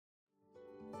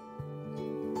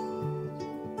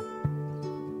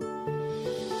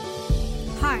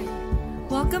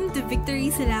Welcome to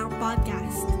Victory Silang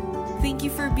Podcast. Thank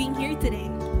you for being here today.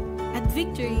 At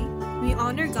Victory, we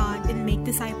honor God and make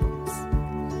disciples.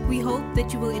 We hope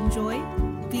that you will enjoy,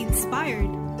 be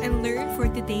inspired, and learn for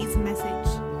today's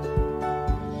message.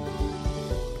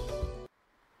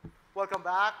 Welcome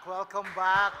back.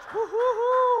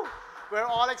 Woo-hoo-hoo! We're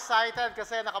all excited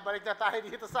kasi nakabalik na tayo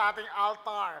dito sa ating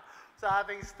altar, sa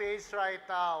ating stage right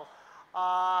now.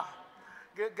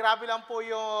 Grabe lang po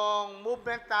yung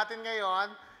movement natin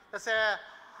ngayon kasi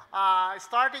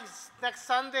starting next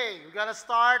Sunday, we're gonna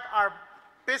start our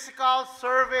physical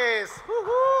service.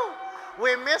 Woo-hoo!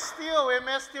 We missed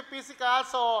you physical,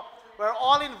 so we're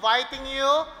all inviting you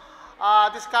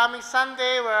this coming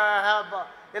Sunday. We have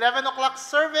 11 o'clock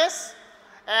service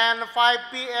and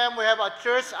 5 p.m. we have a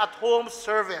church at home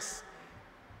service.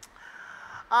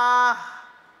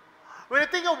 When you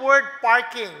think of word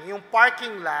parking, yung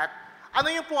parking lot, ano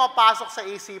yung pumapasok sa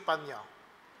isipan nyo?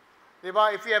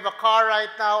 Diba? If you have a car right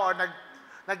now or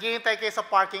naghihintay kayo sa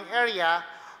parking area,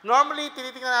 normally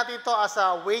tinitingnan natin ito as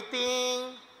a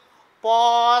waiting,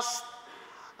 pause,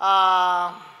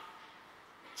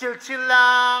 chill-chill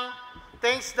lang,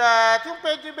 things that yung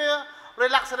pwede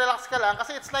relax ka lang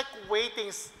kasi it's like waiting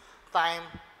time.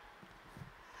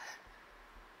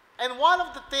 And one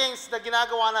of the things na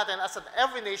ginagawa natin as an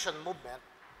Every Nation movement,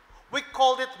 we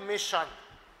called it mission.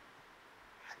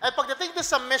 At pagdating doon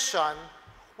sa mission,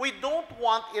 we don't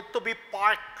want it to be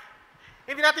parked.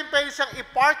 Hindi natin pwede siyang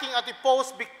i-parking at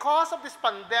i-post because of this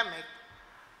pandemic.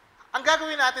 Ang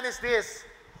gagawin natin is this.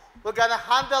 We're gonna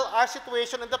handle our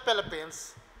situation in the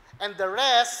Philippines and the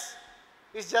rest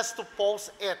is just to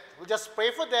post it. We just pray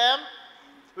for them,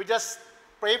 and we just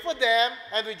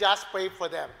pray for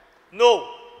them.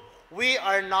 No, we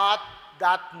are not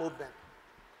that movement.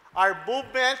 Our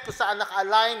movement, kung saan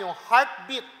naka-align yung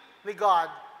heartbeat ni God,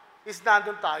 is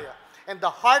nandun tayo. And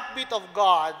the heartbeat of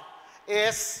God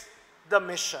is the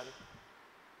mission.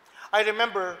 I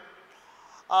remember,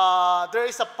 there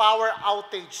is a power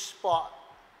outage po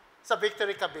sa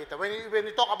Victory Cavite. When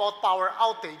you talk about power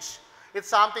outage, it's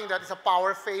something that is a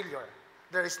power failure.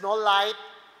 There is no light,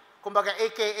 kumbaga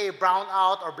aka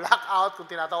brownout or blackout kung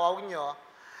tinatawag nyo.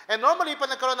 And normally, pag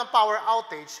nagkaroon ng power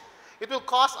outage, it will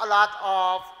cause a lot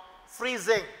of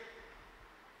freezing,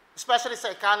 especially sa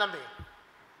economy,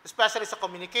 especially sa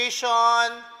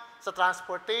communication, sa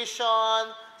transportation,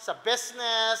 sa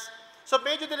business. So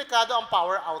medyo delikado ang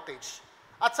power outage.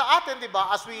 At sa atin, di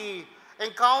ba, as we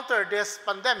encounter this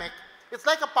pandemic, it's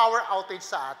like a power outage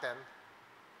sa atin.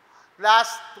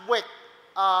 Last week,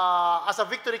 as a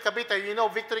Victory Cavite, you know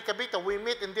Victory Cavite, we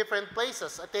meet in different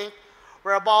places. I think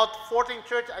we're about 14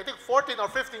 or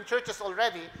 15 churches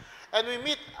already, and we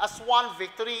meet as one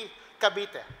Victory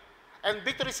Cavite. And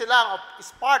Victory Silang is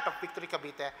part of Victory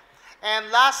Cavite. And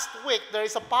last week, there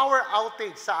is a power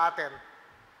outage sa atin.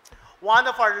 One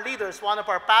of our leaders, one of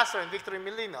our pastors in Victory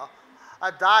Milino,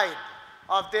 died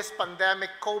of this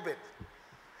pandemic, COVID.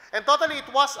 And totally, it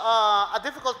was a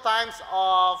difficult times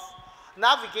of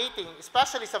navigating,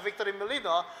 especially sa Victory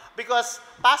Milino, because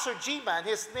Pastor G-Man,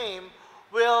 his name,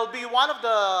 will be one of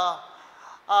the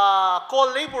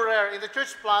co-laborer in the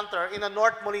church planter in the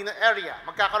North Molino area.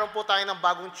 Magkakaroon po tayo ng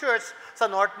bagong church sa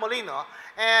North Molino.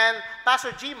 And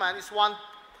Pastor G-Man is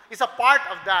a part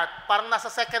of that. Parang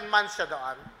nasa second month siya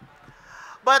doon.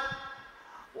 But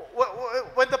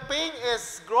when the pain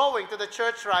is growing to the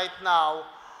church right now,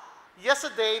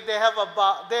 yesterday they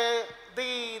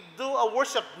do a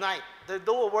worship night.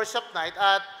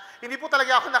 At hindi po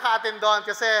talaga ako naka-attend doon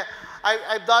kasi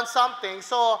I've done something.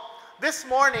 So this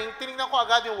morning, tinignan ko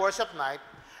agad yung worship night,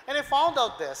 and I found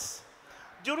out this.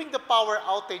 During the power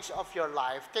outage of your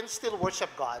life, can you still worship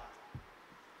God?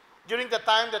 During the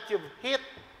time that you've hit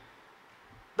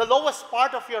the lowest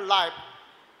part of your life,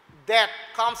 death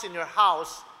comes in your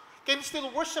house, can you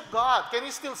still worship God? Can you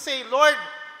still say, Lord,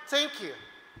 thank you?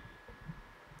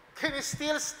 Can you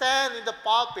still stand in the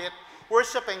pulpit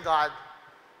worshiping God?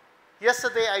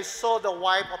 Yesterday, I saw the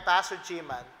wife of Pastor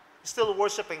G-Man still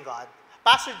worshiping God.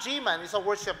 Pastor G-Man is a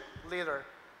worship leader.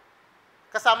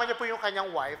 Kasama niya po yung kanyang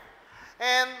wife.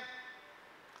 And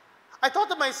I thought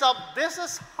to myself, this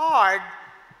is hard,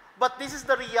 but this is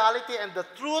the reality and the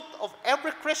truth of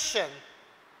every Christian.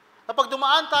 Na pag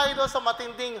dumaan tayo doon sa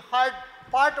matinding hard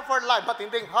part of our life,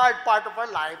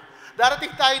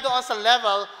 darating tayo doon sa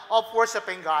level of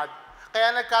worshiping God. Kaya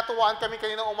nagkatuwaan kami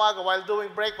kaninang umaga while doing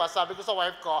breakfast. Sabi ko sa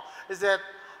wife ko, is that,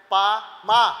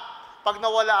 pag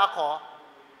nawala ako,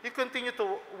 you continue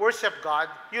to worship God,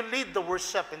 you lead the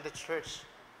worship in the church.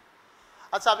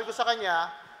 At sabi ko sa kanya,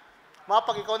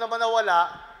 pag ikaw naman nawala,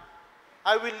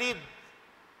 I will lead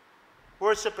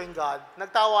worshiping God.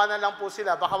 Nagtawanan lang po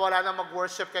sila, baka wala na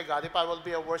mag-worship kay God if I will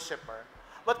be a worshiper.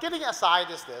 But kidding aside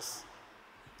is this,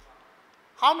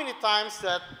 how many times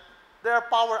that there are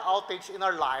power outage in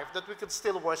our life that we could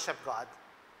still worship God?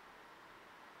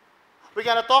 We're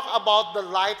going to talk about the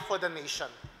light for the nation.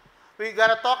 We're going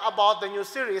to talk about the new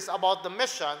series about the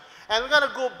mission, and we're going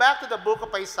to go back to the book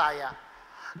of Isaiah.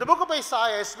 The book of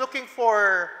Isaiah is looking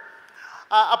for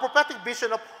a prophetic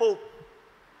vision of hope.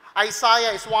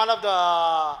 Isaiah is one of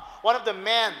the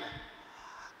men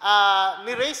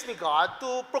ni God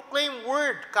to proclaim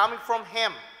word coming from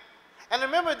him. And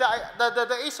remember,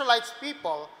 the Israelites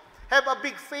people have a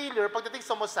big failure pagdating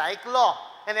sa Mosaic Law.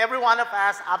 And every one of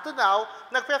us, up to now,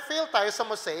 nagpe-fail tayo sa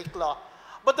Mosaic Law.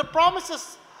 But the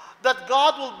promises that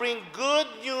God will bring good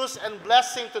news and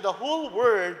blessing to the whole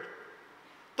world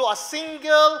to a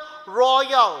single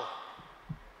royal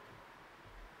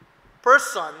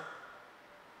person,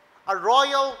 a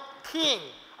royal king,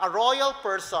 a royal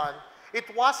person, it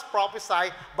was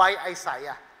prophesied by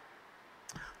Isaiah.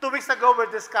 2 weeks ago,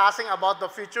 we're discussing about the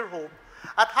future hope.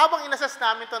 At habang inassess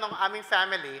namin ito ng aming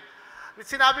family,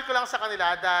 sinabi ko lang sa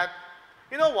kanila that,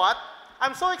 you know what?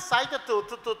 I'm so excited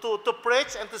to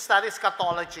preach and to study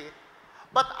eschatology.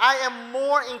 But I am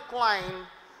more inclined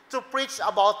to preach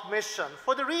about mission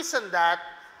for the reason that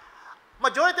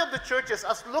majority of the churches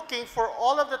are looking for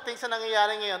all of the things na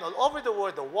nangyayari ngayon all over the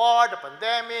world, the war, the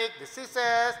pandemic,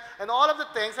 diseases, and all of the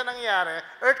things na nangyayari,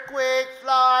 earthquake,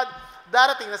 flood,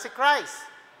 darating na si Christ.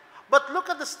 But look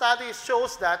at the study, it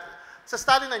shows that, sa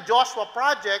study ng Joshua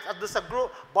Project at sa group,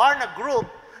 Barna Group,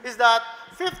 is that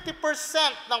 50%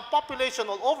 ng population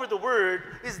all over the world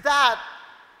is that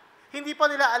hindi pa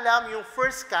nila alam yung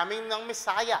first coming ng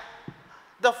Messiah.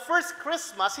 The first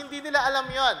Christmas, hindi nila alam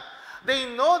yon. They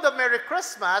know the Merry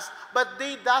Christmas, but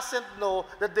they doesn't know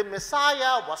that the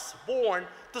Messiah was born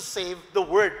to save the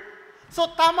world. So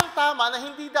tamang-tama na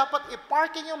hindi dapat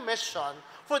i-parking yung mission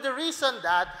for the reason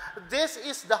that this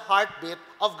is the heartbeat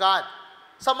of God.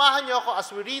 Samahan niyo ako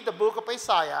as we read the book of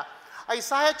Isaiah,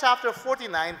 Isaiah chapter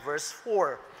 49, verse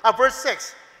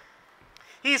 6.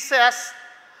 He says,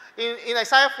 in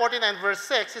Isaiah 49, verse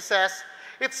 6, he says,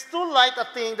 "It's too light a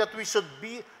thing that which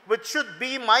should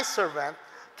be my servant,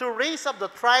 to raise up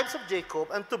the tribes of Jacob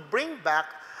and to bring back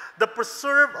the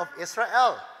preserve of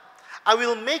Israel. I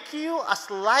will make you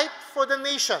as light for the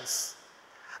nations,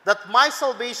 that my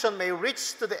salvation may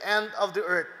reach to the end of the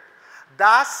earth.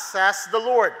 Thus says the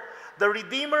Lord, the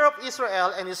Redeemer of Israel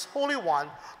and his Holy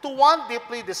One, to one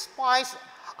deeply despised,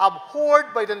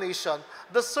 abhorred by the nation,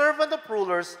 the servant of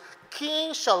rulers,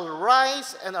 king shall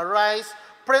rise and arise,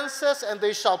 princes, and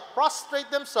they shall prostrate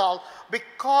themselves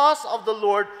because of the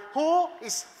Lord who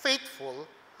is faithful,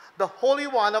 the Holy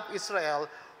One of Israel,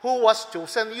 who was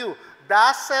chosen you.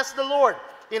 Thus says the Lord,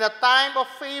 in a time of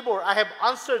favor I have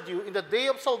answered you, in the day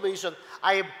of salvation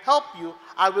I have helped you,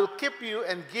 I will keep you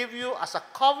and give you as a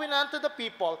covenant to the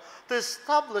people, to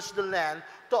establish the land,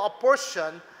 to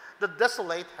apportion the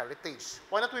desolate heritage."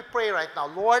 Why not we pray right now?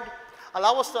 Lord,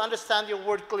 allow us to understand your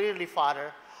word clearly,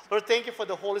 Father. Lord, thank you for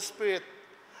the Holy Spirit,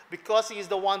 because he is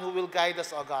the one who will guide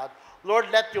us, O God. Lord,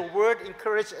 let your word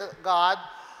encourage God,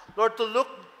 Lord, to look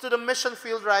to the mission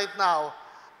field right now,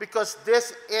 because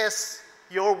this is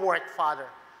your work, Father.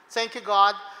 Thank you,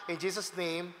 God. In Jesus'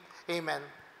 name, amen.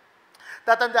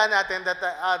 Tatandaan natin that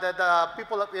the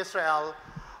people of Israel,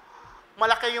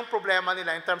 malaki yung problema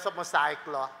nila in terms of Mosaic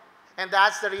Law. And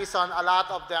that's the reason a lot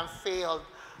of them failed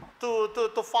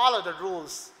to follow the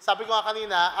rules. Sabi ko nga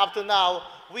kanina, up to now,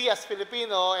 we as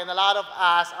Filipino and a lot of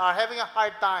us are having a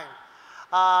hard time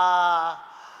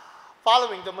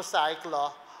following the Mosaic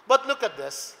Law. But look at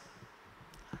this.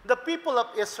 The people of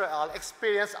Israel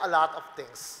experienced a lot of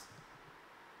things.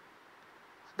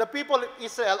 The people of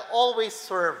Israel always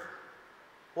serve.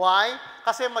 Why?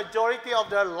 Kasi majority of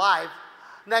their life,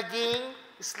 naging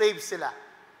slaves sila.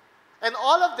 And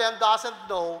all of them doesn't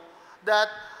know that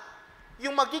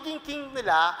yung magiging king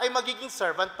nila ay magiging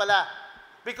servant pala.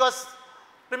 Because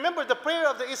remember, the prayer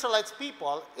of the Israelites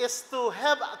people is to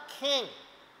have a king.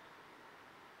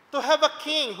 To have a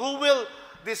king who will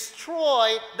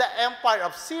destroy the empire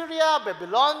of Syria,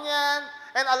 Babylonian,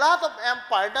 and a lot of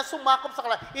empire na sumakop sa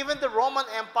kanila. Even the Roman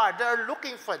Empire, they are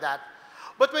looking for that.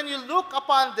 But when you look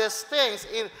upon these things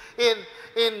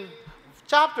in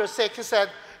chapter 6, he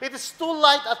said, "It is too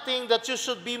light a thing that you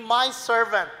should be my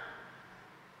servant."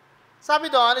 Sabi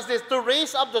doon is this, to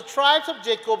raise up the tribes of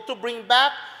Jacob, to bring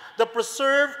back the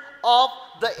preserve of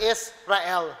the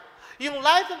Israel. Yung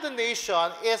light of the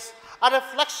nation is a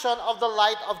reflection of the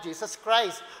light of Jesus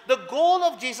Christ. The goal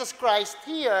of Jesus Christ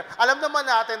here, alam naman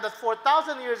natin that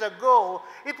 4,000 years ago,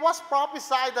 it was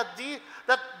prophesied that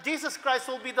Jesus Christ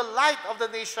will be the light of the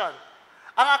nation.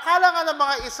 Ang akala nga ng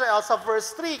mga Israel sa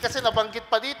verse 3, kasi nabanggit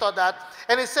pa dito that,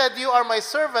 and he said, "You are my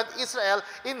servant Israel,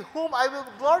 in whom I will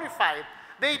glorify."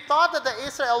 They thought that the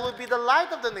Israel would be the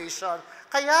light of the nation.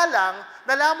 Kaya lang,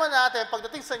 nalaman natin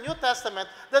pagdating sa New Testament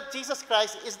that Jesus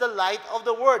Christ is the light of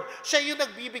the world. Siya yung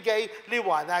nagbibigay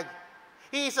liwanag.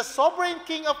 He is a sovereign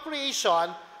king of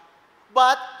creation,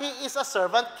 but he is a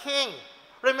servant king.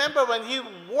 Remember, when he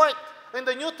worked in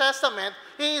the New Testament,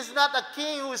 he is not a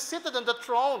king who is seated on the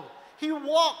throne. He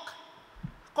walked.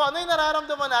 Kung ano yung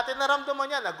nararamdaman natin, naramdaman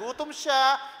niya, nagutom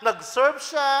siya, nag-serve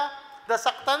siya,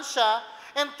 nasaktan siya,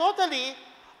 and totally,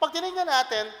 pag tinignan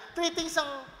natin, three things ang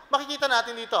makikita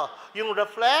natin dito. Yung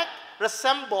reflect,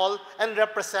 resemble, and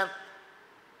represent.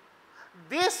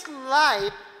 This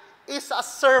light is a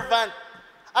servant.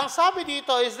 Ang sabi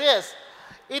dito is this,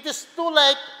 "It is too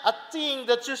late a thing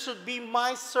that you should be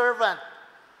my servant."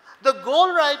 The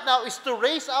goal right now is to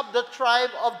raise up the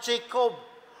tribe of Jacob,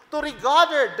 to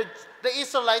regather the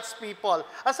Israelites people.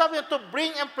 Ang sabi niya, to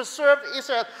bring and preserve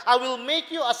Israel, I will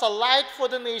make you as a light for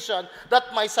the nation,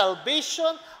 that my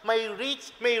salvation may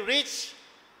reach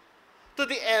to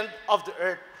the end of the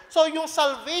earth. So yung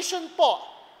salvation po,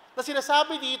 na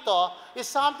sinasabi dito, is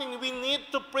something we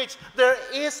need to preach. There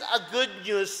is a good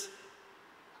news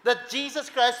that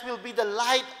Jesus Christ will be the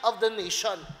light of the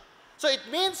nation. So it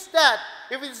means that,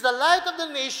 if it's the light of the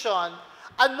nation,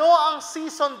 ano ang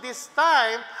season this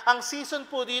time? Ang season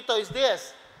po dito is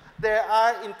this. They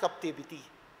are in captivity.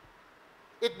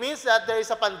 It means that there is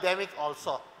a pandemic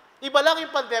also. Iba lang yung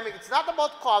pandemic. It's not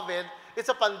about COVID. It's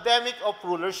a pandemic of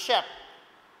rulership.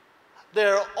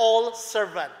 They're all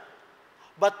servant.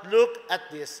 But look at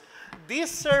this. This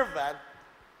servant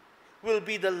will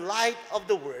be the light of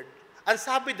the world. Ang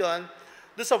sabi doon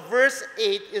sa verse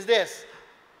 8 is this.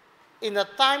 "In a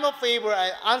time of favor, I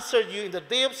answered you. In the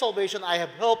day of salvation, I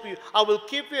have helped you. I will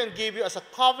keep you and give you as a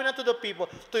covenant to the people,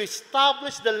 to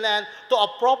establish the land, to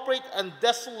appropriate and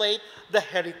desolate the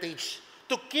heritage,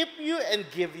 to keep you and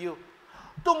give you."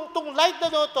 Tung light na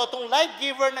ito, tung light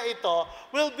giver na ito,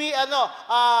 will be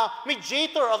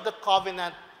mediator of the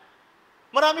covenant.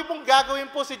 Marami pong gagawin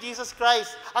po si Jesus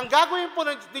Christ. Ang gagawin po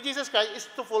ni Jesus Christ is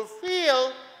to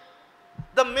fulfill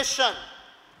the mission,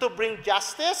 to bring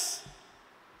justice,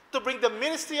 to bring the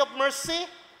ministry of mercy,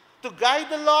 to guide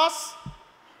the lost,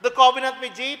 the covenant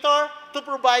mediator, to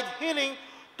provide healing,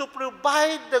 to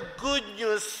provide the good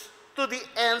news to the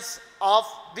ends of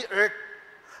the earth.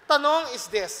 Tanong is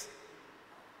this,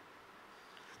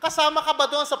 kasama ka ba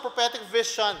doon sa prophetic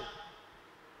vision?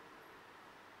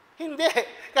 Hindi.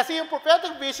 Kasi yung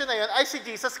prophetic vision na yun ay si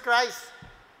Jesus Christ.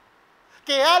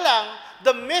 Kaya lang,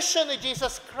 the mission of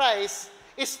Jesus Christ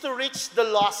is to reach the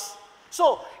lost.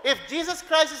 So, if Jesus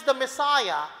Christ is the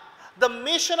Messiah, the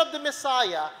mission of the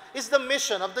Messiah is the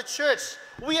mission of the church.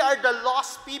 We are the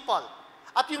lost people.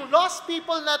 At yung lost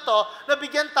people na to,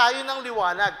 nabigyan tayo ng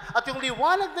liwanag. At yung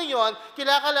liwanag na yon,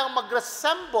 kailangan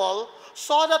mag-resemble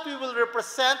so that we will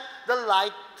represent the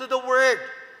light to the world.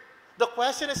 The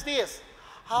question is this,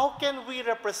 how can we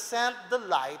represent the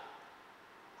light?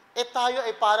 Tayo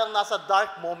ay parang nasa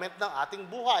dark moment ng ating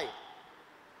buhay.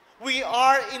 We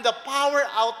are in the power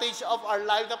outage of our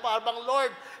life na parang,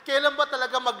 Lord, kailan ba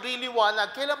talaga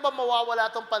magliliwanag? Kailan ba mawawala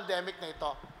itong pandemic na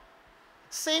ito?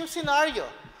 Same scenario.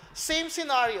 Same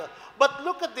scenario. But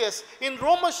look at this. In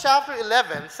Romans chapter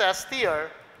 11, says here,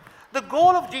 the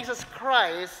goal of Jesus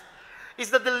Christ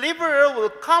is the deliverer will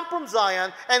come from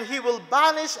Zion and he will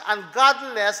banish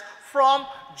ungodliness from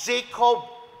Jacob.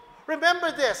 Remember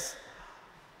this.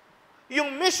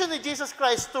 Yung mission ni Jesus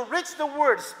Christ to reach the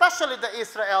world, especially the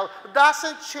Israel,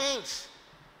 doesn't change.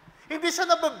 Hindi siya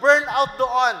nabe-burn out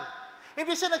doon.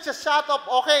 Hindi siya nagsha-shut up,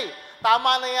 okay,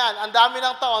 tama na yan, ang dami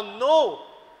ng taon. No.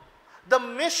 The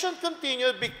mission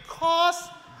continued because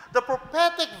the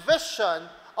prophetic vision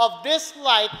of this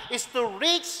light is to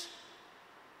reach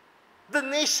the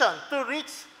nation, to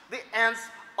reach the ends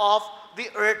of the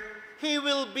earth. He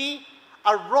will be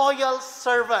a royal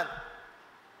servant.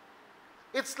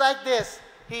 It's like this.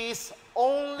 He is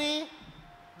only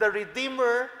the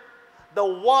Redeemer, the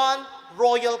one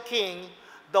royal king,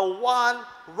 the one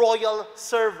royal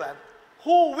servant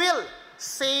who will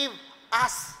save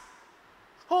us.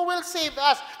 Who will save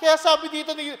us? Kaya sabi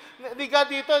dito ni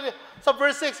God dito sa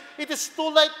verse 6, it is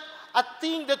too late a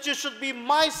thing that you should be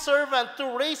my servant to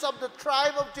raise up the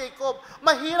tribe of Jacob.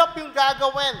 Mahirap yung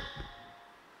gagawin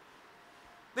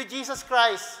ni Jesus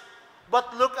Christ.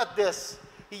 But look at this.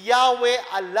 Yahweh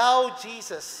allowed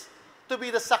Jesus to be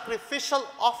the sacrificial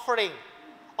offering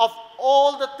of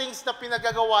all the things na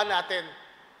pinagagawa natin,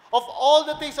 of all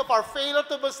the things of our failure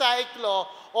to Mosaic law,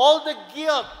 all the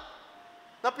guilt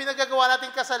na pinagagawa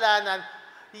natin kasalanan.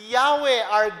 Yahweh,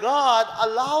 our God,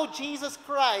 allowed Jesus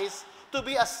Christ to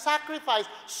be a sacrifice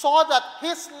so that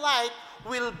His light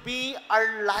will be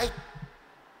our light.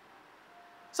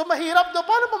 So mahirap daw,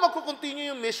 paano ba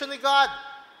magkukontinue yung mission ni God?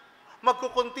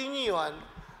 Magkukontinue yun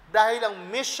dahil ang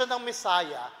mission ng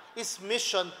Messiah is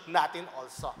mission natin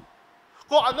also.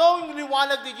 Kung ano yung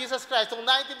liwanag ni Jesus Christ, kung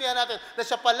naintindihan natin na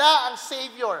siya pala ang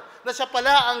Savior, na siya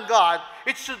pala ang God,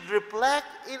 it should reflect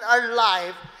in our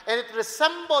life and it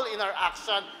resemble in our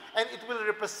action and it will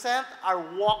represent our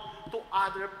walk to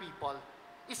other people,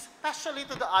 especially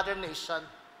to the other nation.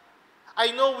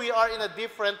 I know we are in a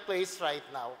different place right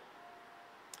now.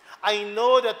 I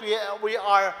know that we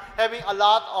are having a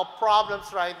lot of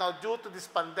problems right now due to this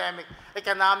pandemic.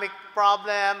 Economic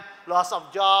problem, loss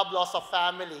of job, loss of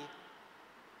family.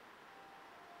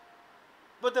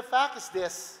 But the fact is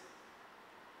this,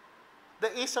 the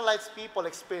Israelites people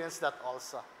experienced that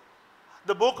also.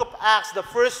 The book of Acts, the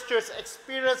first church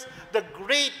experienced the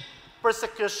great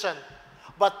persecution,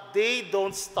 but they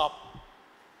don't stop.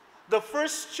 The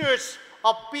first church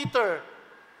of Peter,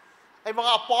 ay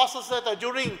mga apostles na ito,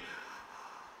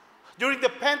 during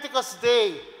the Pentecost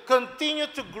day,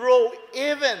 continued to grow.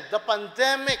 Even the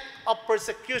pandemic of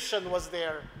persecution was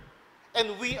there.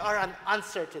 And we are an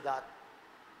answer to that.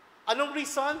 Anong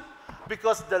reason?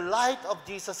 Because the light of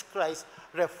Jesus Christ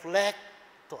reflect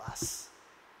to us.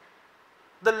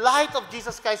 The light of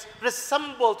Jesus Christ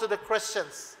resemble to the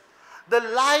Christians. The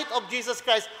light of Jesus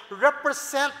Christ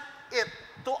represent it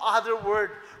to other world.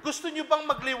 Gusto nyo bang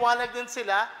magliwanag din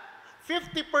sila?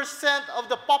 50% of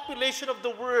the population of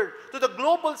the world, to the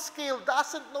global scale,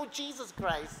 doesn't know Jesus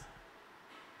Christ.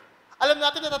 Alam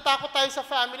natin, natatakot tayo sa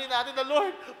family natin na, Lord,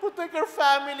 protect our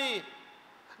family.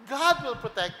 God will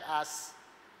protect us.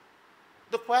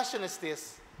 The question is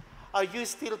this, are you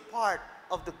still part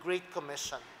of the Great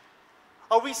Commission?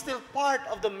 Are we still part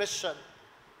of the mission?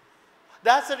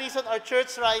 That's the reason our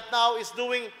church right now is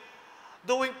doing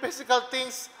physical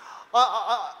things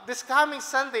this coming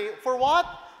Sunday. For what?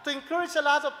 To encourage a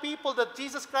lot of people that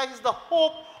Jesus Christ is the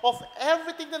hope of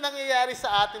everything na nangyayari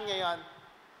sa atin ngayon.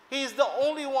 He is the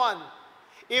only one.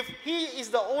 If He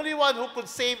is the only one who could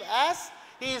save us,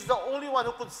 He is the only one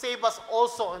who could save us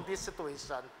also in this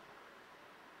situation.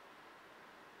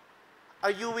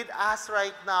 Are you with us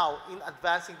right now in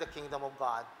advancing the kingdom of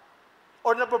God?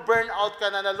 Or nababurn out ka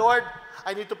na, Lord,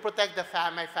 I need to protect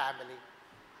my family.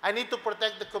 I need to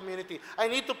protect the community. I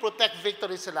need to protect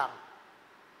Victory Silang.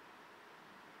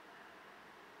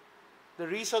 The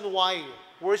reason why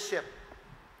worship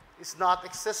is not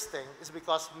existing is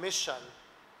because mission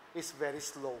is very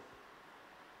slow.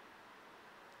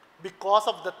 Because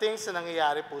of the things na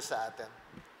nangyayari po sa atin.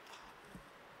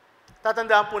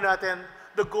 Tatandaan po natin,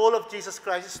 the goal of Jesus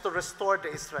Christ is to restore the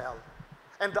Israel.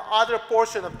 And the other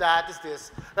portion of that is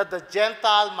this, that the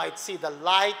Gentile might see the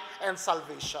light and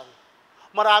salvation.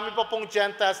 Marami pa pong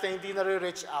Gentiles na hindi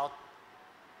nare-reach out.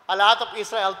 A lot of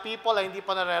Israel people ay hindi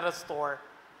pa nare-restore.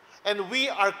 And we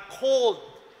are called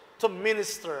to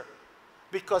minister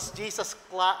because Jesus'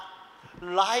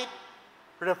 light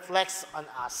reflects on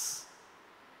us.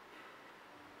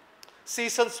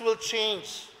 Seasons will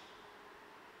change,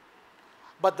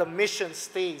 but the mission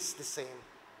stays the same.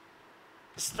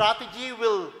 Strategy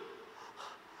will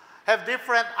have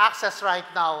different access right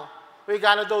now. We're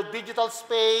gonna do digital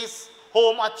space,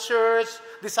 home at church,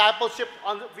 discipleship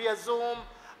via Zoom,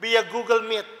 via Google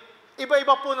Meet.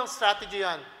 Iba-iba po ng strategy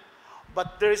yan.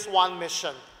 But there is one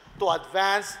mission, to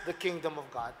advance the kingdom of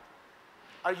God.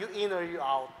 Are you in or are you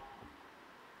out?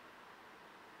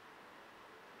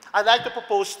 I'd like to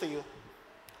propose to you.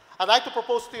 I'd like to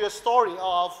propose to you a story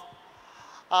of,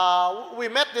 we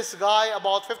met this guy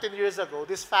about 15 years ago,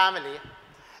 this family,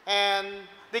 and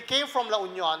they came from La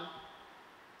Union.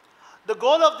 The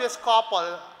goal of this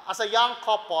couple, as a young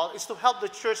couple, is to help the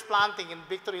church planting in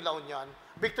Victory La Union,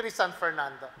 Victory San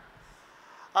Fernando.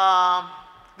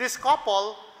 This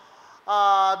couple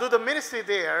do the ministry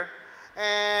there,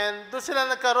 and doon sila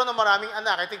nagkaroon ng maraming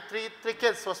anak. I think three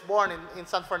kids was born in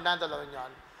San Fernando, La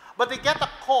Union. But they get a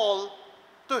call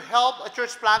to help a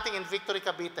church planting in Victory,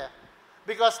 Cavite,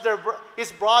 because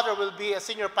his brother will be a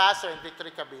senior pastor in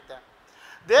Victory, Cavite.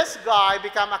 This guy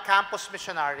became a campus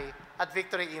missionary at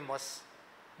Victory Imus,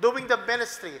 doing the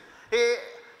ministry.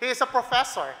 He is a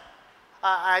professor.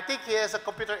 I think he is a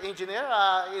computer engineer.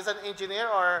 He's an engineer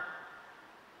or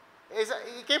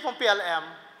he came from PLM.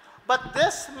 But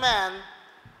this man,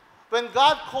 when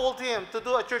God called him to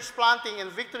do a church planting in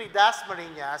Victory Das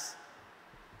Marinas,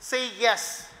 say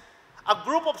yes. A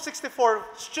group of 64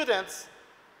 students,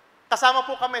 kasama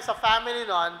po kami sa family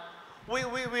nun,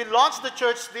 we launched the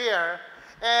church there,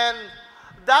 and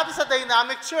that is a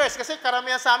dynamic church kasi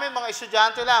karamihan sa amin mga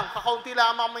estudyante lang, kakaunti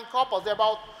lang ang mga couples. There are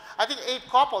about, I think, 8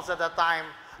 couples at that time.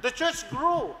 The church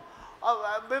grew.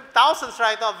 Thousands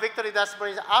right now, Victory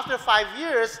Dasmariñas. After 5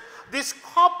 years, this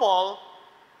couple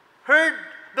heard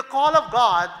the call of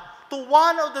God to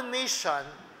one of the nation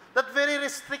that very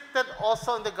restricted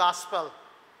also in the gospel.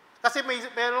 Kasi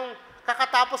merong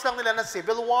kakatapos lang nila ng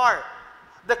civil war.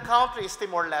 The country is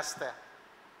Timor-Leste.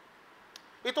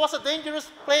 It was a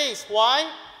dangerous place. Why?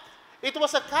 It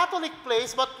was a Catholic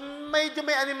place, but medyo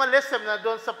may animalism na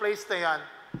doon sa place na yan.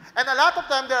 And a lot of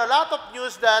time, there are a lot of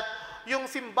news that yung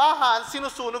simbahan,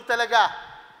 sinusunog talaga.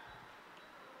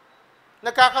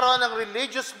 Nagkakaroon ng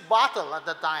religious battle at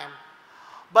the time.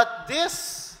 But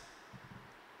this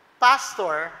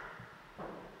pastor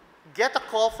get a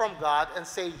call from God and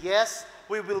say, yes,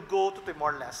 we will go to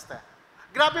Timor-Leste.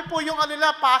 Grabe po yung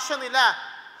passion nila.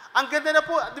 Ang ganda na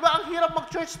po, di ba, ang hirap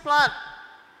mag-church plant.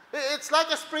 It's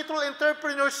like a spiritual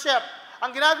entrepreneurship.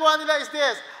 Ang ginagawa nila is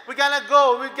this, we're gonna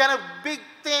go, we're gonna big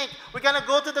think, we're gonna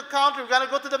go to the country, we're gonna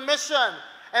go to the mission.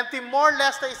 And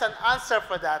Timor-Leste is an answer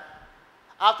for that.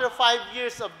 After 5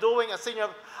 years of doing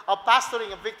of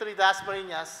pastoring of Victory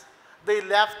Dasmariñas, they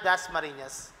left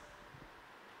Dasmariñas.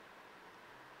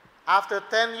 After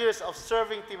 10 years of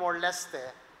serving Timor-Leste,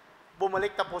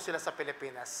 bumalik na po sila sa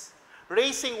Pilipinas.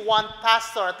 Raising one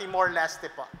pastor at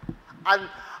Timor-Leste po.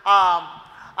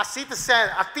 A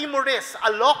citizen, a Timorese,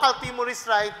 a local Timorese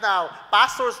right now.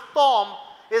 Pastor Tom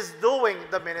is doing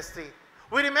the ministry.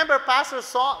 We remember Pastor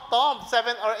Tom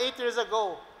 7 or 8 years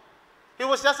ago. He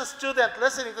was just a student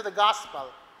listening to the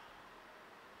gospel.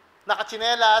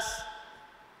 Nakachinelas.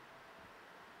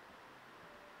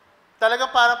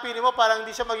 Talagang parang pili mo, parang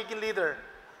hindi siya magiging leader.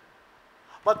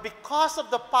 But because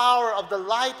of the power of the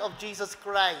light of Jesus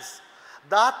Christ,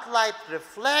 that light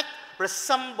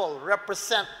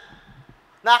represent.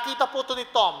 Nakita po ito ni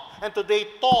Tom. And today,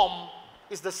 Tom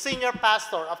is the senior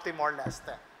pastor of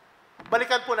Timor-Leste.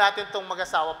 Balikan po natin itong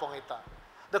mag-asawa pong ito.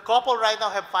 The couple right now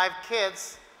have 5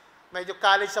 kids. Medyo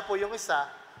college na po yung isa.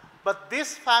 But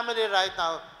this family right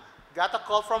now got a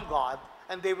call from God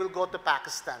and they will go to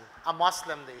Pakistan, a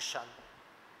Muslim nation.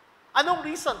 Anong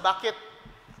reason bakit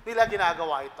nila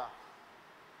ginagawa ito?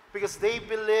 Because they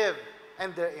believe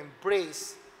and they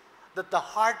embrace that the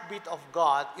heartbeat of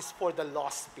God is for the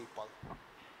lost people.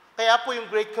 Kaya po yung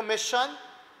Great Commission,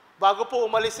 bago po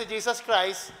umalis si Jesus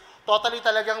Christ, totally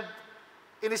talagang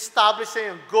in-establish na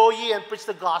yung go ye and preach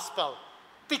the gospel,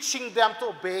 teaching them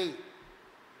to obey.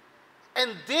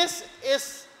 And this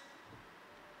is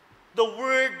the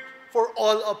word for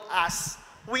all of us.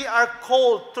 We are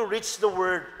called to reach the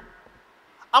word.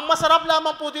 Ang masarap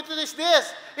lamang po dito is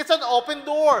this. It's an open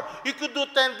door. You could do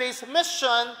 10 days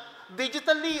mission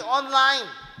digitally, online.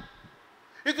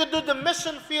 You could do the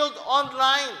mission field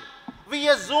online,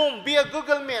 via Zoom, via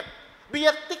Google Meet,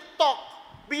 via TikTok,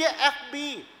 via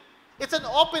FB. It's an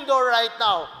open door right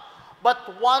now. But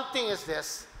one thing is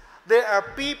this. There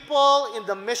are people in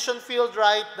the mission field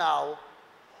right now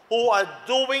who are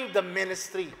doing the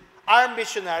ministry, our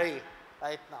missionary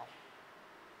right now.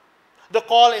 The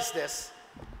call is this.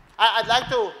 I'd like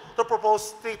to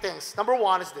propose 3 things. Number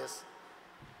 1 is this.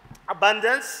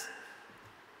 Abundance,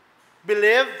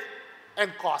 believe,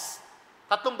 and cost.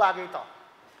 3 bagay ito.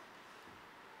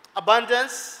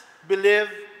 Abundance, believe,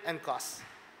 and cost.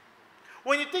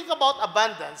 When you think about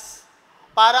abundance,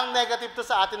 parang negative to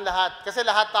sa atin lahat. Kasi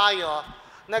lahat tayo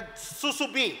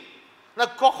nagsusubi,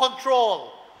 nagko-control.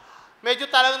 Medyo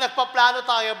talagang nagpaplano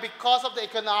tayo because of the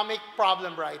economic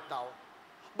problem right now.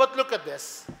 But look at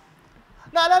this.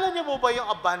 Naalala niyo po ba yung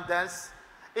abundance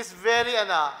is very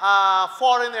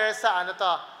foreigner sa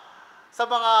sa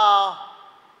mga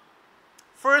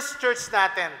first church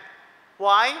natin.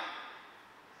 Why?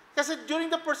 Kasi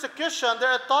during the persecution, they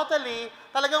are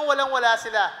talagang walang-wala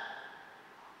sila.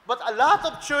 But a lot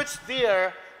of church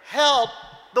there helped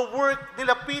the work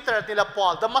nila Peter at nila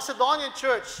Paul, the Macedonian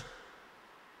church.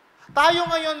 Tayo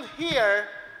ngayon here,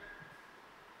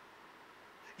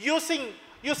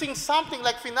 using something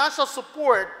like financial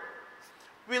support,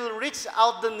 will reach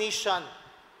out the nation.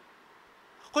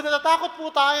 Kung natatakot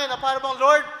po tayo na parang,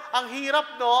 Lord, ang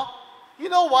hirap, no? You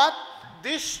know what?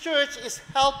 This church is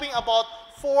helping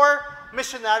about 4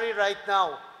 missionary right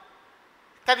now.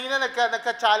 Kanina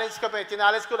nagka-challenge kami,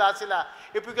 challenge ko lahat sila.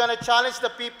 If we're gonna challenge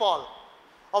the people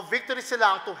of Victory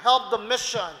Silang to help the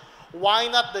mission,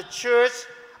 why not the church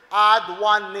add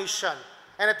 1 nation?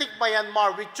 And I think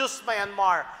Myanmar, we choose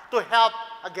Myanmar to help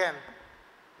again.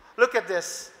 Look at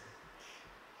this.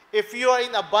 if you are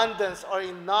in abundance or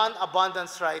in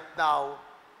non-abundance right now,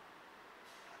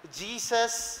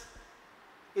 Jesus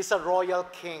is a royal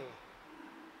king.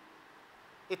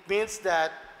 It means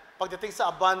that pagdating sa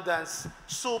abundance,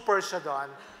 super siya doon.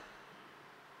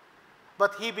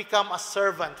 But He became a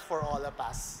servant for all of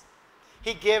us.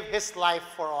 He gave His life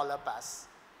for all of us.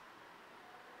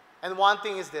 And one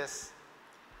thing is this,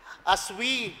 as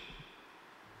we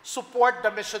support the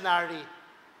missionary,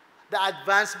 the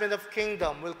advancement of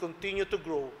kingdom will continue to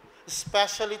grow,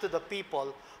 especially to the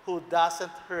people who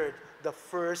doesn't heard the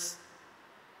first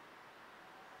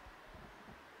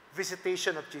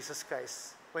visitation of Jesus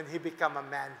Christ when He became a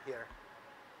man here.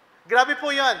 Grabe po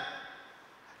yan.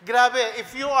 Grabe.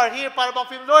 If you are here para bang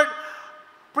film, Lord,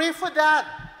 pray for that.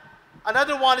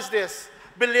 Another one is this,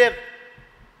 believe.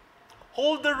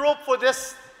 Hold the rope for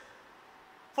this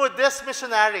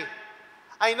missionary.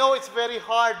 I know it's very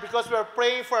hard because we are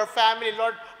praying for our family.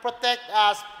 Lord, protect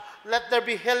us. Let there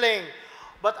be healing.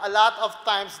 But a lot of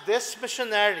times, this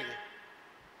missionary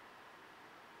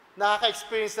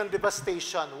nakaka-experience ng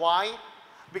devastation. Why?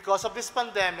 Because of this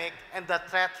pandemic and the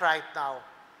threat right now.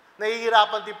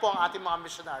 Nahihirapan din po ang ating mga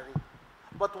missionary.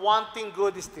 But one thing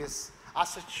good is this.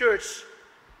 As a church,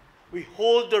 we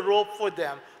hold the rope for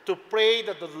them to pray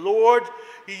that the Lord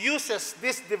uses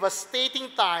this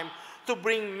devastating time to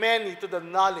bring many to the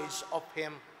knowledge of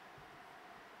Him.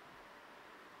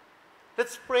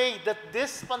 Let's pray that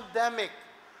this pandemic,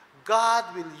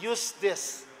 God will use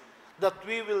this, that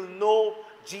we will know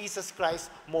Jesus Christ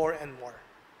more and more.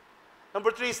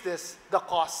 Number 3 is this, the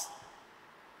cost.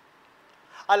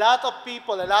 A lot of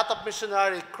people, a lot of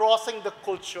missionaries crossing the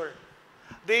culture.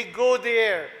 They go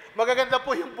there. Magaganda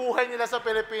po yung buhay nila sa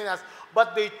Pilipinas,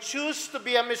 but they choose to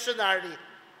be a missionary.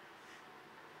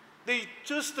 They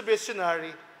choose to be a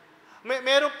missionary.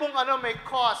 Meron pong may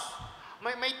cost.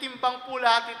 May timbang po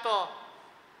lahat ito.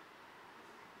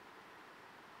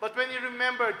 But when you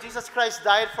remember, Jesus Christ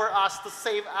died for us to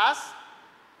save us,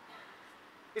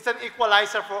 it's an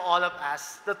equalizer for all of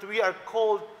us that we are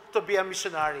called to be a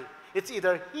missionary. It's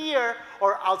either here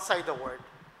or outside the world.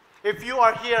 If you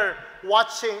are here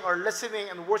watching or listening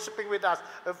and worshiping with us,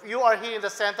 if you are here in the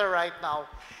center right now,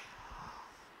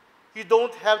 you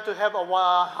don't have to have a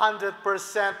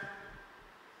 100%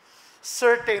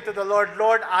 certain to the Lord,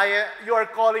 Lord, you are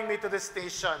calling me to this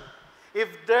nation. If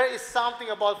there is something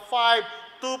about 5,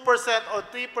 2% or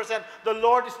 3%, the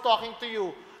Lord is talking to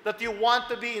you, that you want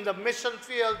to be in the mission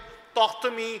field, talk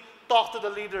to me, talk to the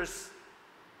leaders.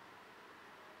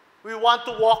 We want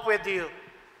to walk with you.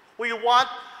 We want,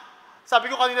 sabi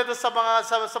ko kanina doon sa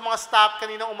mga staff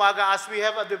kanina umaga, as we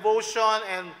have a devotion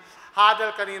and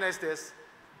huddle kanina is this,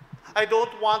 I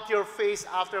don't want your face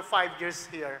after 5 years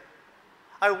here.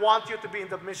 I want you to be in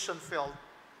the mission field.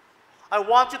 I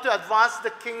want you to advance the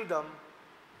kingdom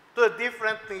to a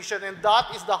different nation, and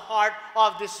that is the heart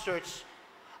of this church.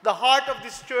 The heart of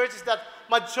this church is that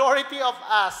majority of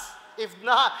us, if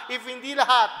hindi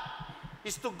lahat,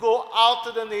 is to go out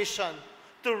to the nation,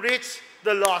 to reach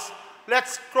the lost.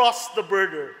 Let's cross the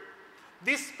border.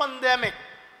 This pandemic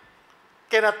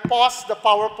cannot pause the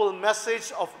powerful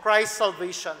message of Christ's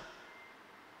salvation.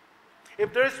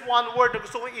 If there is one word na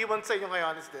gusto kong iwan sa inyo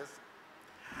ngayon is this,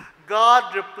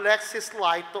 God reflects His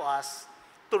light to us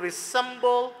to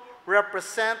resemble,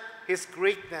 represent His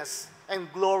greatness and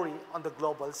glory on the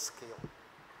global scale.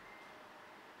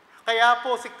 Kaya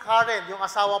po si Karen, yung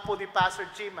asawa po ni Pastor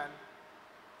Jiman,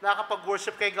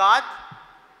 nakapag-worship kay God,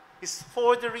 is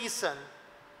for the reason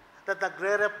that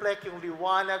nagre-reflect yung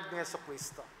liwanag ni Yesu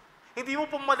Cristo. Hindi mo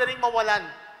po madaling mawalan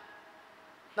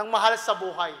ng mahal sa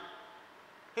buhay.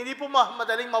 Hindi po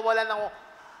madaling mawalan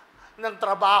ng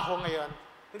trabaho ngayon.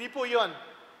 Hindi po yun.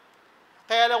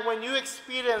 Kaya lang, when you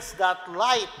experience that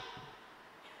light,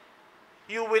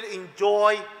 you will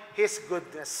enjoy His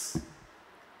goodness.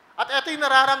 At ito yung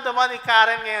nararamdaman ni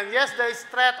Karen ngayon. Yes, there is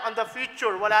threat on the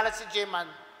future. Wala na si Jiman.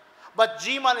 But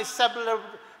Jiman is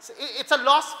it's a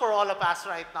loss for all of us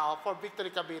right now, for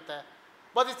Victory Cavite.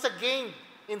 But it's a gain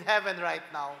in heaven right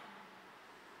now.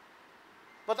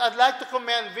 But I'd like to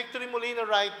commend Victory Molina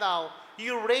right now.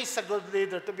 You raise a good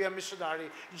leader to be a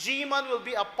missionary. Jiman will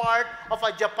be a part of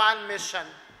a Japan mission.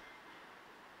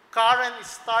 Karen is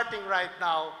starting right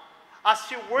now. As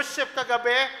you worship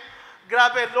kagabi,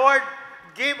 grabe, Lord,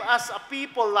 give us a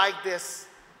people like this.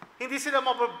 Hindi sila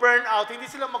mag-burn out, hindi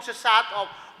sila mag-shut off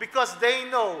because they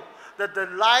know that the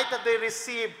light that they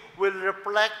receive will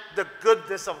reflect the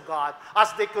goodness of God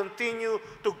as they continue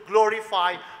to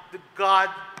glorify the God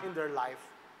in their life.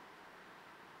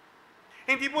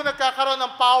 Hindi po nagkakaroon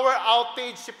ng power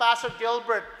outage si Pastor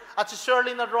Gilbert at si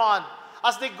Shirley Nadron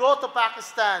as they go to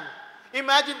Pakistan.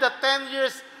 Imagine the 10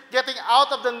 years getting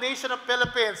out of the nation of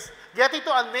Philippines, getting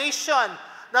to a nation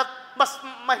na mas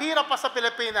mahirap pa sa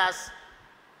Pilipinas.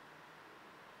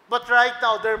 But right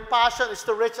now, their passion is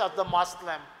to reach out the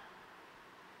Muslim.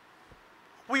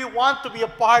 We want to be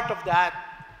a part of that.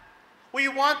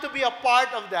 We want to be a part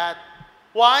of that.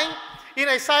 Why? In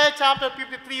Isaiah chapter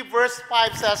 53, verse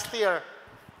 5 says here,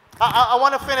 I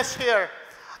want to finish here.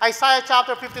 Isaiah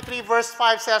chapter 53, verse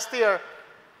 5 says here,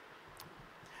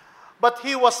 but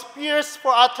he was pierced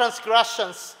for our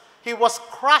transgressions. He was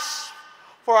crushed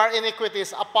for our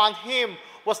iniquities. Upon him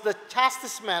was the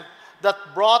chastisement that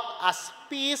brought us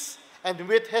peace, and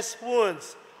with his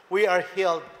wounds we are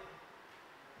healed.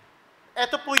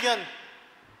 Ito po yan.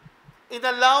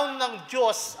 Inalaw ng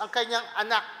Diyos ang kanyang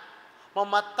anak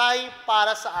mamatay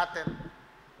para sa atin.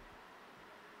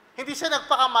 Hindi siya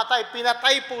nagpakamatay,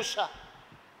 pinatay po siya.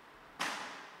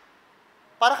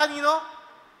 Para kanino?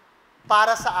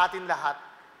 Para sa atin lahat.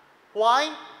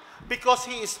 Why? Because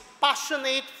He is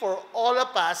passionate for all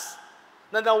of us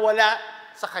na nawala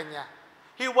sa Kanya.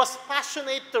 He was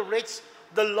passionate to reach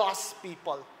the lost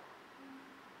people.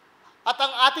 At ang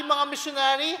ating mga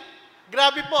missionary,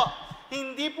 grabe po,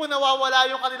 hindi po nawawala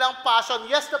yung kanilang passion.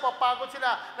 Yes, napapagod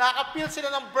sila, nakaka-feel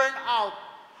sila ng burnout.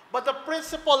 But the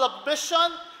principle of mission,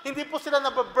 hindi po sila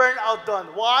nababurnout doon.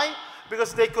 Why?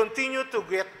 Because they continue to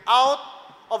get out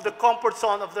of the comfort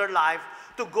zone of their life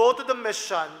to go to the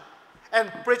mission and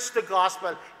preach the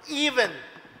gospel. Even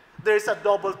there is a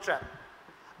double threat.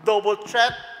 Double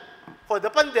threat for the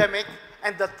pandemic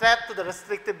and the threat to the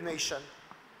restrictive nation.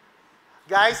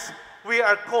 Guys, we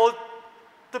are called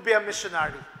to be a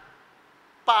missionary.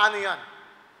 Paano yan?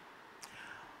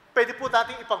 Pwede po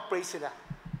natin ipag-pray sila.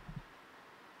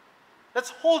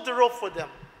 Let's hold the rope for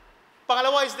them.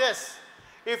 Pangalawa is this,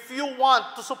 if you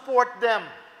want to support them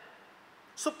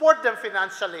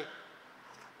financially.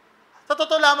 Sa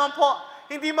totoo lamang po,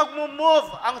 hindi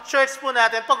mag-move ang church po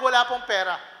natin pag wala pong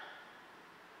pera.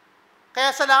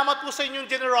 Kaya salamat po sa inyong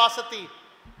generosity.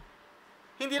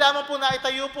 Hindi lamang po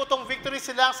naitayo po itong Victory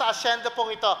Silang sa asyenda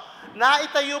pong ito.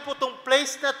 Naitayo po itong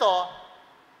place na to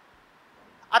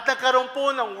at nagkaroon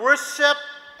po ng worship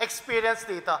experience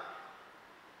dito.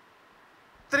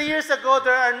 3 years ago,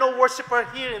 there are no worshiper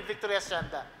here in Victory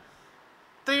Hacienda.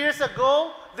 3 years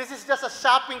ago, this is just a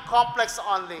shopping complex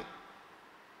only.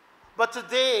 But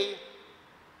today,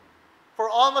 for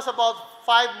almost about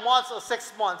 5 months or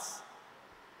 6 months,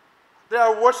 there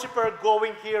are worshipers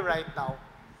going here right now.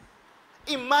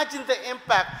 Imagine the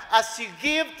impact. As you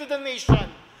give to the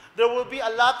nation, there will be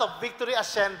a lot of Victory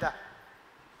Hacienda.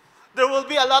 There will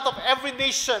be a lot of every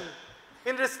nation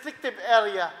in restrictive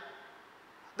area.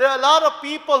 There are a lot of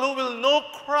people who will know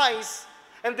Christ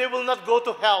and they will not go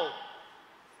to hell.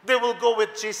 They will go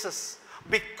with Jesus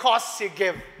because you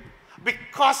give,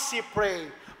 because you pray,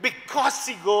 because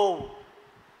you go.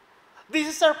 This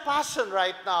is our passion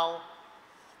right now.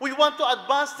 We want to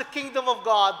advance the kingdom of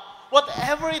God,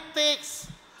 whatever it takes.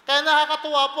 Kaya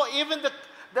nakakatuwa po, even the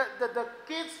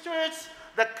kids' church,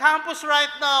 the campus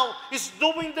right now is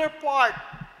doing their part.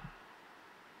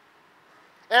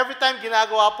 Every time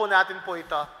ginagawa po natin po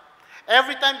ito.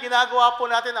 Every time ginagawa po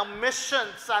natin ang Mission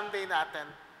Sunday natin.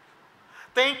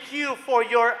 Thank you for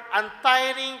your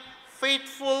untiring,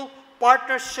 faithful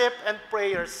partnership and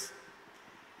prayers.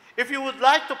 If you would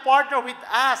like to partner with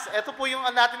us, ito po yung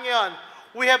natin ngayon.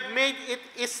 We have made it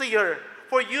easier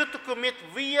for you to commit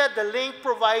via the link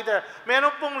provider.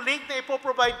 Meron pong link na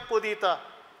ipoprovide po dito.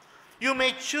 You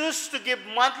may choose to give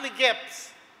monthly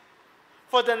gifts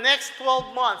for the next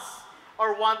 12 months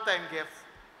or one-time gift.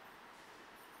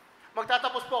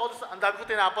 Magtatapos po ako, ang dami ko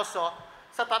tinapos,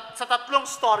 sa tatlong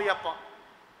storya po.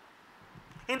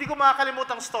 Hindi ko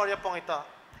makakalimutan ang storya pong ito.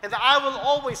 And I will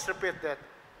always repeat that.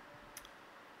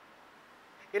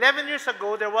 11 years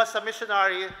ago, there was a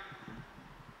missionary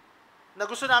na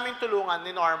gusto namin tulungan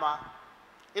ni Norma.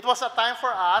 It was a time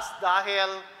for us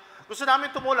dahil gusto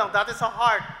namin tumulong. That is our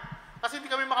heart. Kasi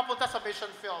hindi kami makapunta sa mission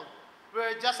field. We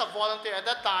were just a volunteer. At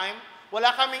that time,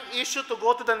 wala kaming issue to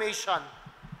go to the nation.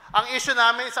 Ang issue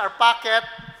namin is our pocket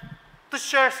to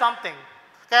share something.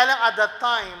 Kaya lang at that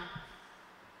time,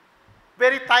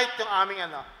 very tight yung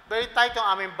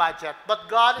aming budget.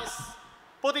 But God is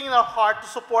putting in our heart to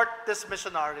support this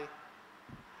missionary.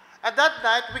 At that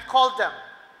night, we called them.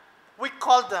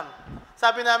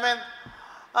 Sabi namin,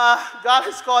 God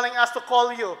is calling us to call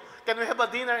you. Can we have a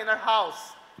dinner in our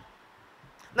house?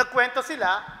 Nagkwento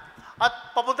sila, at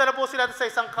papunta na po sila sa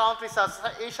isang country sa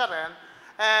Asia rin,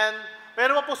 and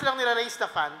meron pa po silang nilaraise na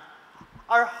fund.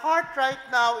 Our heart right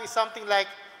now is something like,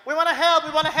 we want to help.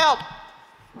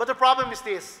 But the problem is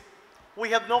this, we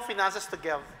have no finances to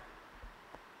give.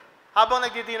 Habang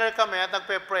nagdi-dinner kami at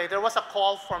nagpe-pray, there was a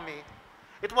call for me.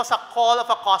 It was a call of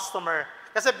a customer.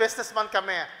 Kasi businessman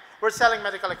kami. We're selling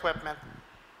medical equipment.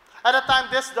 At the time,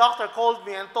 this doctor called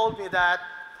me and told me that,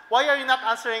 why are you not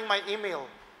answering my email?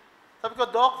 Sabi ko,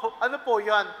 Doc, ano po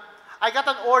yan? I got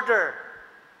an order.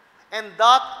 And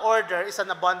that order is an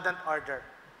abundant order.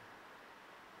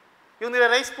 Yung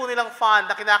nire-raise po nilang fund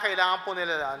na kinakailangan po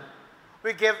nila lang,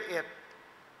 we give it.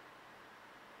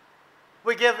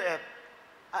 We give it.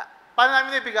 Paano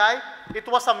namin ibigay? It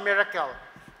was a miracle.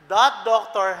 That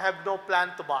doctor had no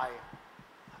plan to buy.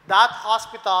 That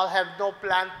hospital had no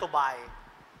plan to buy.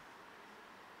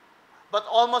 But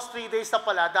almost 3 days na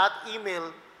pala, that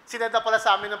email, sinenda pala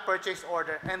sa amin ng purchase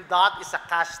order, and that is a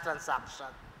cash transaction.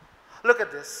 Look at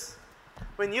this.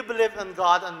 When you believe in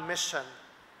God and mission,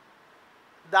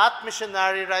 that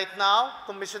missionary right now,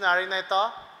 itong missionary na ito,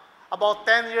 about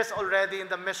 10 years already in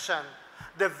the mission,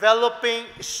 developing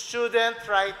student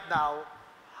right now.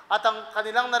 At ang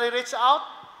kanilang nare-reach out,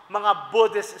 mga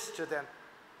Buddhist student.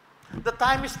 The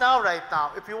time is now right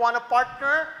now. If you want to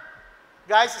partner,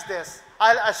 guys, is this.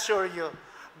 I'll assure you,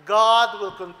 God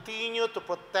will continue to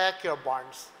protect your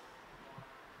barns.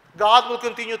 God will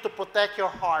continue to protect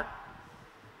your heart.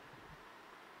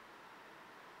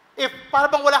 If para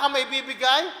bang wala kang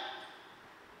maibibigay,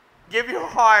 give your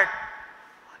heart.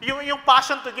 Yung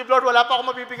passion to give, Lord, wala pa akong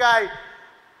mabibigay.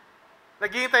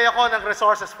 Naghihintay ako ng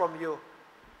resources from you.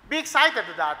 Be excited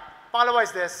to that. Pangalawa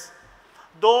is this.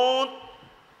 Don't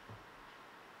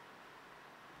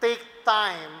take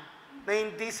time na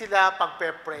hindi sila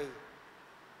pagpe-pray.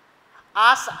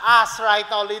 Ask us right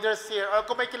now, leaders here, or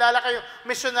kung may kilala kayo,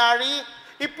 missionary,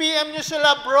 i-PM nyo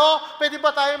sila, bro, pwede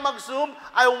ba tayo mag-Zoom?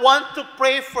 I want to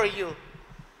pray for you.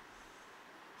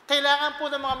 Kailangan po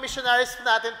ng mga missionaries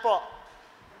natin po.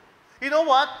 You know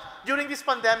what? During this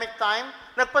pandemic time,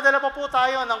 nagpadala pa po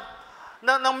tayo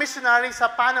ng missionary sa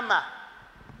Panama.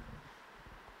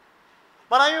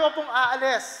 Marami pa pong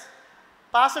aalis.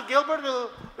 Pastor Gilbert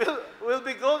will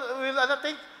be I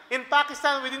think, in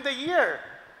Pakistan within the year.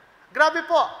 Grabe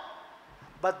po.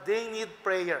 But they need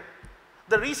prayer.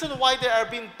 The reason why they are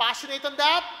being passionate on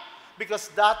that,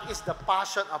 because that is the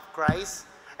passion of Christ,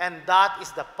 and that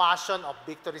is the passion of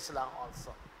Victory Silang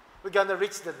also. We're gonna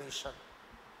reach the nation.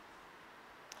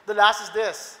 The last is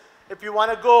this. If you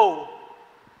want to go,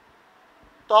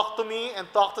 talk to me and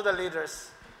talk to the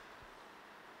leaders.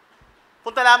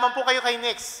 Punta lamang po kayo kay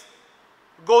Nix.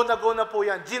 Go na po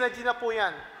yan. Gina po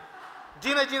yan.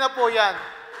 Gina po yan.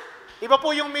 Iba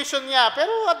po yung mission niya. Pero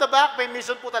at the back, may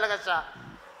mission po talaga siya.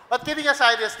 But kidding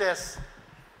aside is this.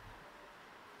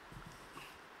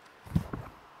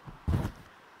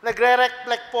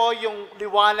 Nagre-reflect po yung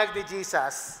liwanag ni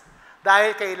Jesus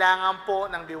dahil kailangan po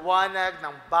ng liwanag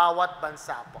ng bawat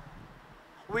bansa po.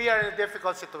 We are in a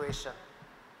difficult situation.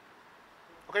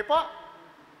 Okay po?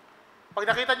 Pag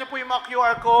nakita niyo po yung mga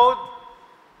QR code,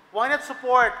 why not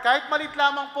support? Kahit malit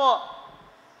lamang po.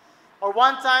 Or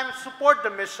one time, support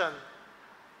the mission.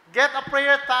 Get a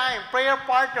prayer time, prayer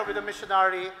partner with the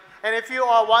missionary. And if you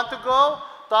all want to go,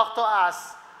 talk to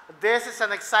us. This is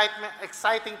an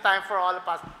exciting time for all of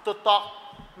us to talk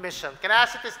mission. Can I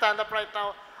ask you to stand up right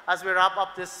now as we wrap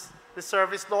up this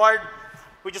service? Lord,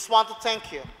 we just want to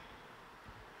thank you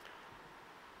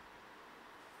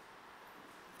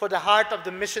for the heart of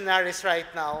the missionaries right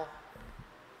now.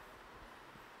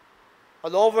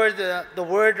 All over the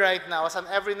world right now, as an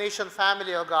Every Nation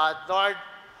family, oh God, Lord,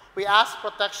 we ask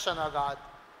protection, oh God.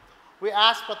 We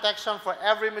ask protection for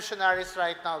every missionaries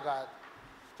right now, God.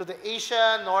 To the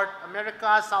Asia, North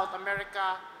America, South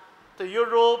America, to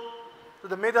Europe, to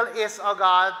the Middle East, oh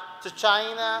God, to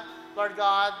China, Lord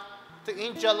God, to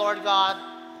India, Lord God.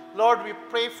 Lord, we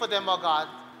pray for them, oh God.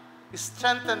 We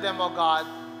strengthen them, oh God.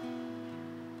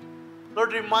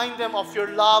 Lord, remind them of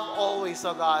your love always,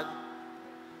 oh God.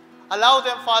 Allow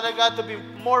them, Father God, to be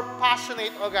more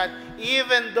passionate, oh God,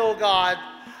 even though, God,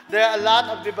 there are a lot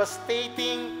of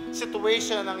devastating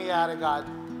situations na nangyayari, God.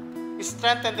 You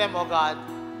strengthen them, oh God.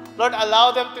 Lord,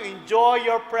 allow them to enjoy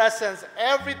your presence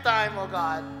every time, oh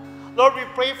God. Lord, we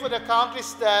pray for the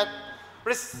countries that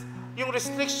yung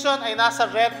restriction ay nasa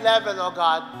red level, oh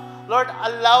God. Lord,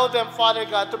 allow them, Father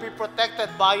God, to be protected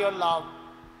by your love.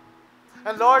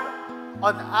 And Lord,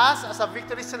 on us as a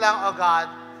Victory Silang, oh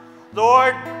God,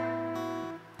 Lord,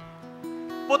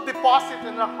 put deposit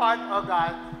in our heart, oh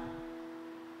God,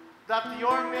 that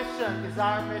your mission is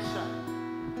our mission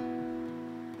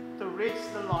to reach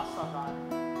the lost, oh God.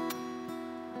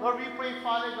 Lord, we pray,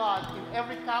 Father God, in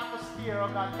every campus here, oh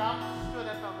God, campus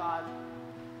student, oh God,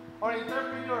 or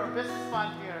entrepreneur or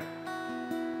businessman here,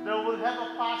 they will have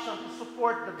a passion to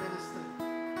support the ministry.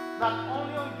 not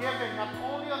only on giving, not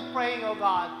only on praying, O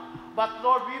God, but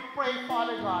Lord, we pray,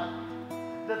 Father God,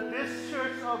 that this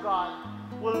church, O God,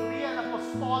 will be an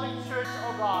apostolic church,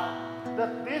 O God,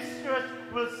 that this church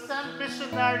will send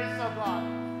missionaries, O God,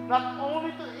 not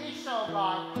only to Asia, O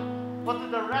God, but to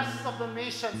the rest of the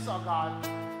nations, O God.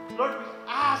 Lord, we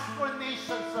ask for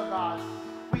nations, O God.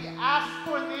 We ask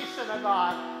for nation, O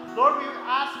God. Lord, we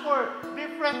ask for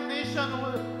different nation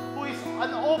who is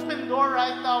an open door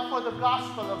right now for the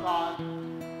gospel, O God.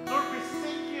 Lord, we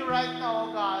thank you right now,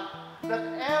 O God, that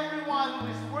everyone who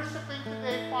is worshiping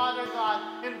today, Father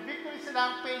God, in Victory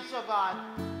Silang page, O God,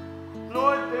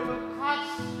 Lord, they will catch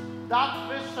that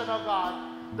vision, O God,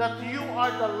 that you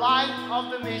are the light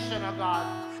of the nation, O God.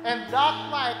 And that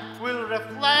light will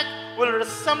reflect, will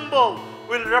resemble,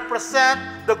 will represent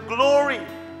the glory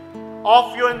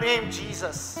of your name,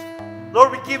 Jesus.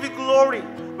 Lord, we give you glory.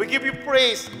 We give you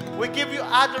praise. We give you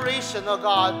adoration, O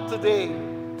God, today.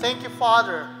 Thank you,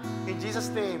 Father. In Jesus'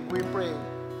 name we pray.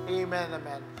 Amen,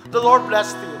 amen. The Lord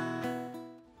bless you.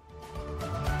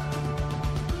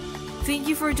 Thank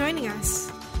you for joining us.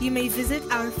 You may visit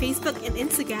our Facebook and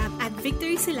Instagram at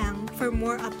Victory Silang for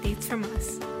more updates from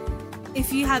us.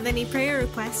 If you have any prayer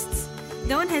requests,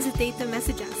 don't hesitate to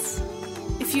message us.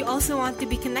 If you also want to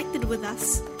be connected with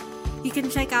us, you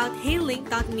can check out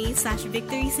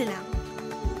heylink.me/victorysilang.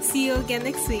 See you again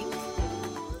next week.